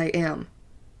fighter as I am.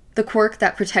 The quirk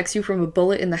that protects you from a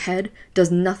bullet in the head does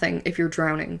nothing if you're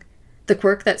drowning. The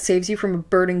quirk that saves you from a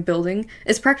burning building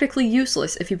is practically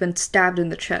useless if you've been stabbed in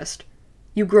the chest.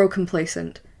 You grow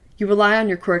complacent. You rely on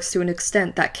your quirks to an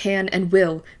extent that can and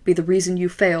will be the reason you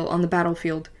fail on the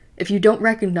battlefield if you don't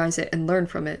recognize it and learn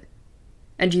from it.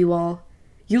 And you all,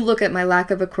 you look at my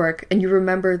lack of a quirk and you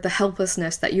remember the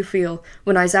helplessness that you feel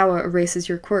when Aizawa erases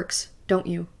your quirks, don't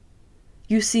you?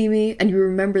 You see me and you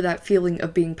remember that feeling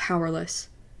of being powerless,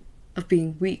 of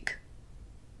being weak.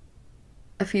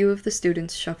 A few of the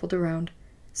students shuffled around,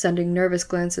 sending nervous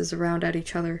glances around at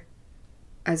each other.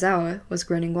 Aizawa was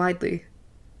grinning widely.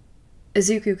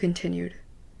 Izuku continued.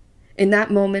 In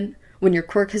that moment, when your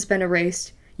quirk has been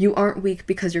erased, you aren't weak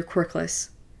because you're quirkless.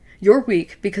 You're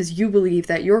weak because you believe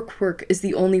that your quirk is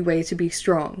the only way to be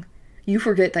strong. You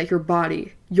forget that your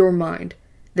body, your mind,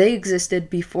 they existed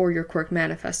before your quirk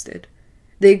manifested.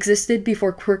 They existed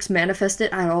before quirks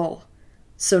manifested at all.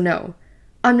 So no,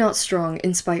 I'm not strong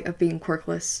in spite of being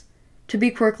quirkless. To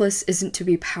be quirkless isn't to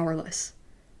be powerless.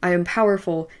 I am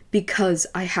powerful because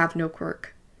I have no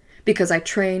quirk. Because I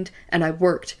trained, and I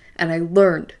worked, and I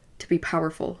learned to be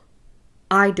powerful.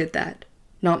 I did that,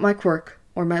 not my quirk,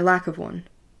 or my lack of one.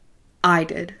 I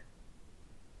did.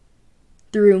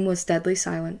 The room was deadly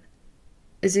silent.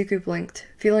 Izuku blinked,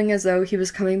 feeling as though he was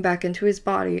coming back into his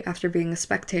body after being a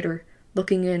spectator,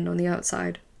 looking in on the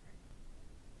outside.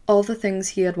 All the things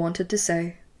he had wanted to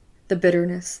say, the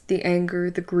bitterness, the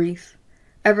anger, the grief,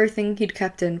 everything he'd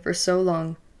kept in for so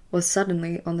long, was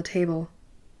suddenly on the table.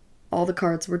 All the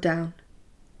cards were down.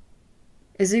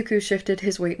 Izuku shifted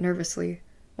his weight nervously,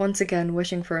 once again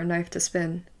wishing for a knife to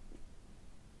spin.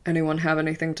 Anyone have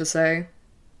anything to say?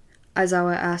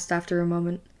 Aizawa asked after a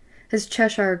moment, his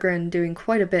Cheshire grin doing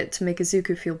quite a bit to make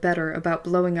Izuku feel better about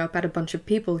blowing up at a bunch of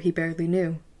people he barely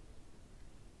knew.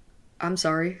 I'm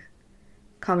sorry,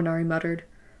 Kaminari muttered,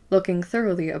 looking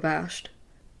thoroughly abashed.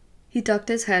 He ducked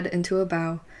his head into a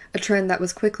bow, a trend that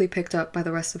was quickly picked up by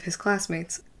the rest of his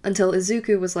classmates, until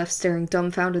Izuku was left staring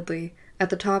dumbfoundedly at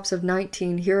the tops of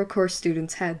 19 Hero Course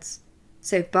students' heads,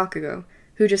 save Bakugo,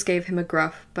 who just gave him a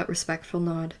gruff but respectful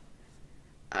nod.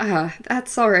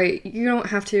 That's alright, you don't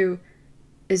have to...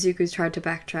 Izuku tried to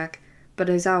backtrack, but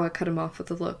Aizawa cut him off with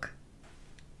a look.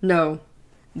 No,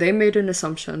 they made an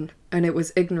assumption, and it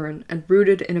was ignorant and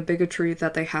rooted in a bigotry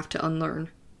that they have to unlearn.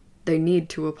 They need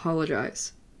to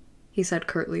apologize, he said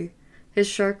curtly, his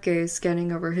sharp gaze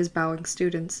scanning over his bowing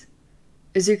students.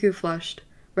 Izuku flushed,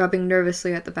 rubbing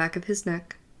nervously at the back of his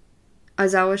neck.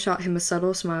 Aizawa shot him a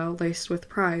subtle smile laced with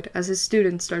pride as his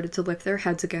students started to lift their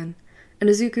heads again, and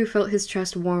Izuku felt his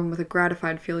chest warm with a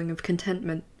gratified feeling of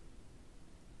contentment.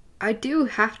 I do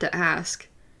have to ask,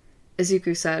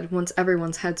 Izuku said once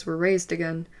everyone's heads were raised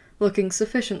again, looking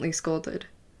sufficiently scolded.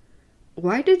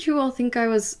 Why did you all think I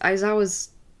was Aizawa's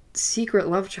secret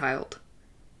love child?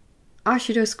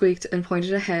 Ashido squeaked and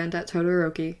pointed a hand at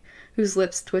Todoroki, whose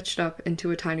lips twitched up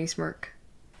into a tiny smirk.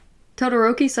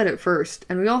 Todoroki said it first,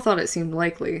 and we all thought it seemed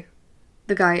likely.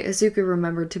 The guy Izuku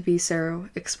remembered to be Sero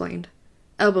explained,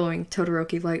 elbowing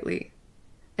Todoroki lightly.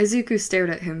 Izuku stared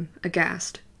at him,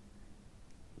 aghast.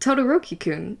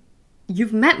 Todoroki-kun,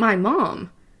 you've met my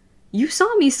mom. You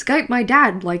saw me Skype my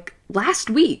dad, last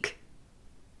week.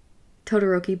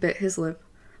 Todoroki bit his lip,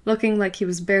 looking like he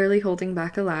was barely holding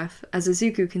back a laugh as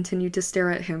Izuku continued to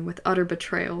stare at him with utter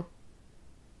betrayal.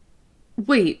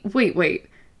 Wait,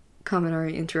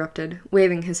 Kaminari interrupted,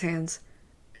 waving his hands.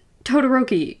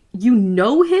 Todoroki, you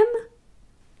know him?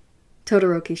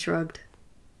 Todoroki shrugged.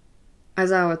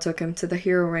 Aizawa took him to the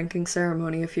hero ranking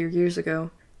ceremony a few years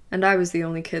ago, and I was the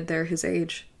only kid there his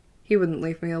age. He wouldn't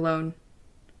leave me alone.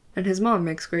 And his mom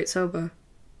makes great soba.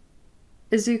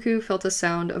 Izuku felt a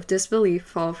sound of disbelief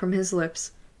fall from his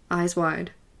lips, eyes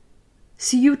wide.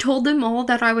 So you told them all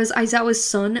that I was Aizawa's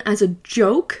son as a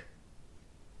joke?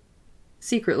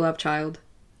 Secret love child.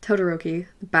 Todoroki,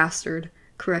 the bastard,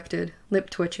 corrected, lip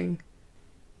twitching.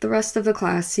 The rest of the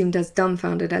class seemed as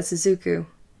dumbfounded as Izuku.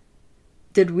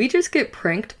 Did we just get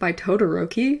pranked by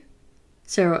Todoroki?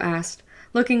 Sero asked,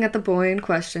 looking at the boy in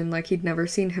question like he'd never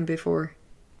seen him before.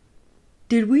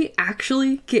 Did we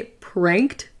actually get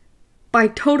pranked? By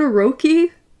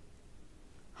Todoroki?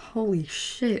 Holy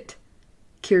shit,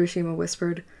 Kirishima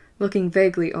whispered, looking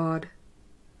vaguely awed.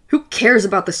 Who cares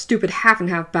about the stupid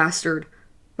half-and-half bastard?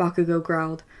 Bakugo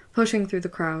growled, pushing through the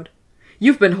crowd.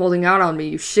 You've been holding out on me,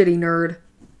 you shitty nerd.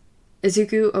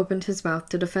 Izuku opened his mouth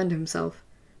to defend himself,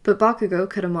 but Bakugo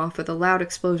cut him off with a loud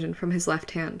explosion from his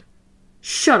left hand.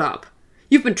 Shut up!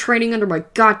 You've been training under my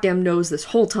goddamn nose this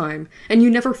whole time, and you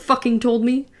never fucking told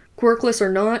me? Quirkless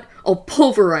or not, I'll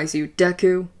pulverize you,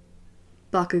 Deku!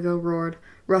 Bakugo roared,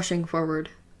 rushing forward.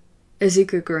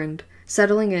 Izuku grinned,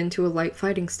 settling into a light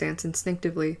fighting stance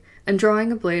instinctively, and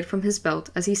drawing a blade from his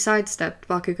belt as he sidestepped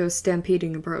Bakugo's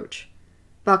stampeding approach.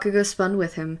 Bakugo spun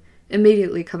with him,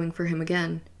 immediately coming for him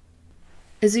again.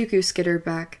 Izuku skittered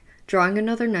back, drawing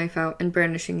another knife out and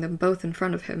brandishing them both in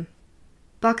front of him.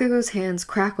 Bakugo's hands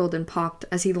crackled and popped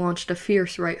as he launched a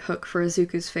fierce right hook for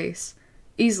Izuku's face,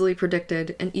 easily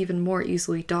predicted and even more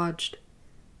easily dodged.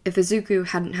 If Izuku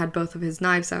hadn't had both of his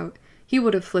knives out, he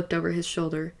would have flipped over his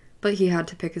shoulder, but he had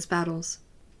to pick his battles.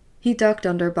 He ducked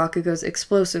under Bakugo's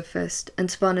explosive fist and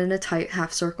spun in a tight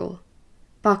half-circle.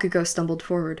 Bakugo stumbled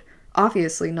forward,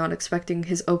 obviously not expecting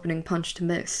his opening punch to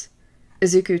miss.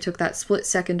 Izuku took that split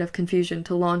second of confusion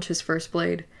to launch his first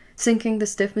blade, sinking the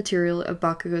stiff material of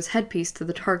Bakugo's headpiece to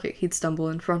the target he'd stumble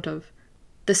in front of.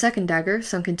 The second dagger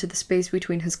sunk into the space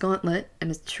between his gauntlet and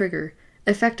his trigger,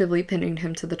 effectively pinning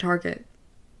him to the target.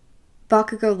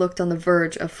 Bakugo looked on the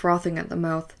verge of frothing at the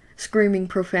mouth, screaming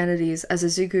profanities as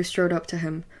Izuku strode up to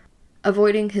him,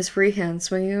 avoiding his free hand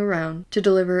swinging around to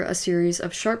deliver a series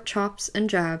of sharp chops and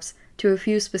jabs to a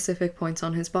few specific points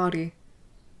on his body.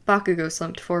 Bakugo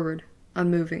slumped forward,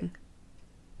 unmoving.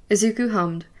 Izuku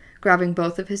hummed, grabbing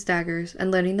both of his daggers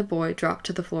and letting the boy drop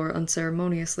to the floor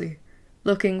unceremoniously,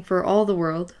 looking for all the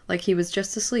world like he was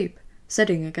just asleep,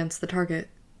 sitting against the target.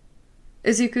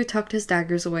 Izuku tucked his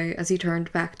daggers away as he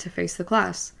turned back to face the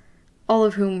class, all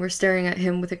of whom were staring at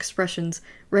him with expressions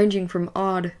ranging from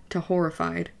awed to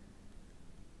horrified.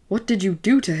 What did you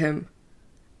do to him?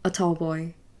 A tall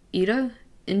boy, Ida?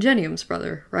 Ingenium's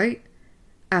brother, right?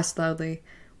 Asked loudly,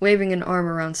 waving an arm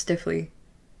around stiffly.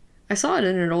 I saw it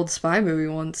in an old spy movie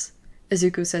once,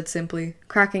 Izuku said simply,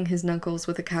 cracking his knuckles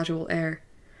with a casual air.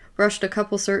 Brushed a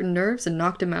couple certain nerves and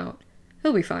knocked him out.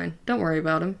 He'll be fine, don't worry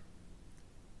about him.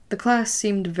 The class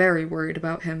seemed very worried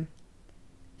about him.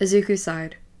 Izuku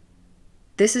sighed.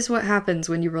 This is what happens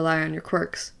when you rely on your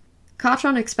quirks.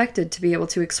 Kachon expected to be able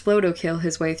to explodo-kill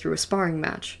his way through a sparring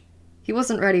match. He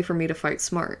wasn't ready for me to fight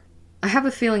smart. I have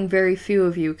a feeling very few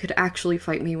of you could actually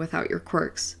fight me without your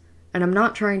quirks, and I'm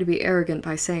not trying to be arrogant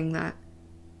by saying that.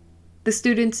 The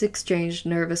students exchanged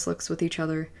nervous looks with each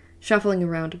other, shuffling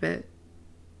around a bit.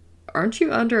 Aren't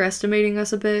you underestimating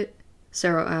us a bit?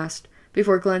 Sero asked,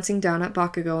 before glancing down at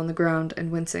Bakugo on the ground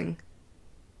and wincing.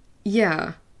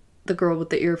 Yeah, the girl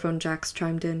with the earphone jacks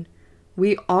chimed in.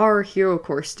 We are Hero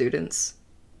Corps students.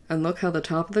 And look how the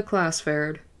top of the class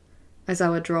fared.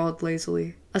 Aizawa drawled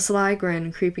lazily, a sly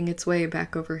grin creeping its way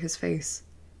back over his face.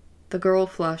 The girl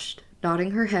flushed,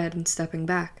 nodding her head and stepping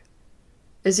back.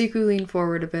 Izuku leaned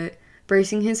forward a bit,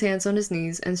 bracing his hands on his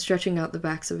knees and stretching out the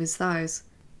backs of his thighs.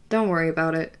 Don't worry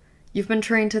about it. You've been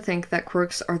trained to think that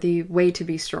quirks are the way to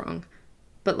be strong.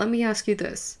 But let me ask you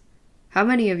this. How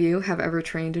many of you have ever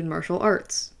trained in martial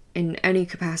arts? In any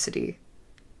capacity?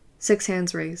 6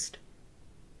 hands raised.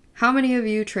 How many of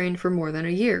you trained for more than a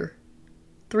year?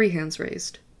 3 hands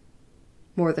raised.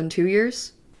 More than 2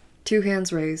 years? 2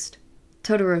 hands raised.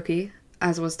 Todoroki,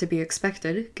 as was to be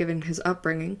expected, given his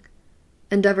upbringing.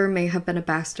 Endeavor may have been a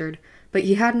bastard, but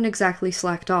he hadn't exactly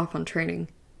slacked off on training.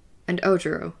 And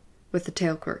Ojiro, with the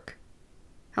tail quirk.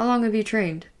 How long have you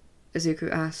trained?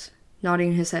 Izuku asked,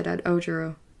 nodding his head at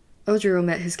Ojiro. Ojiro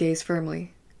met his gaze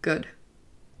firmly. Good.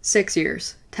 6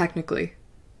 years, technically.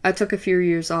 I took a few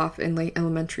years off in late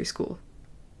elementary school.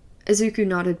 Izuku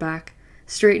nodded back,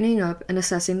 straightening up and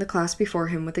assessing the class before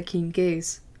him with a keen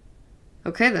gaze.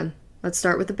 Okay then, let's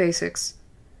start with the basics.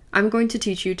 I'm going to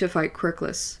teach you to fight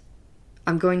quirkless.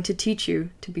 I'm going to teach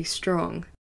you to be strong.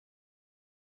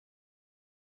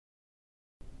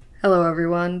 Hello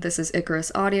everyone, this is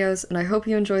IcarusAudios, and I hope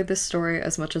you enjoyed this story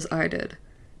as much as I did.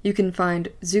 You can find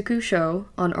Zukushou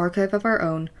on Archive of Our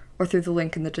Own or through the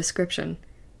link in the description.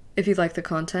 If you like the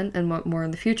content and want more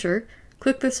in the future,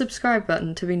 click the subscribe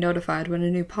button to be notified when a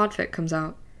new podfic comes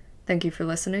out. Thank you for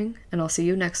listening, and I'll see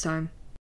you next time.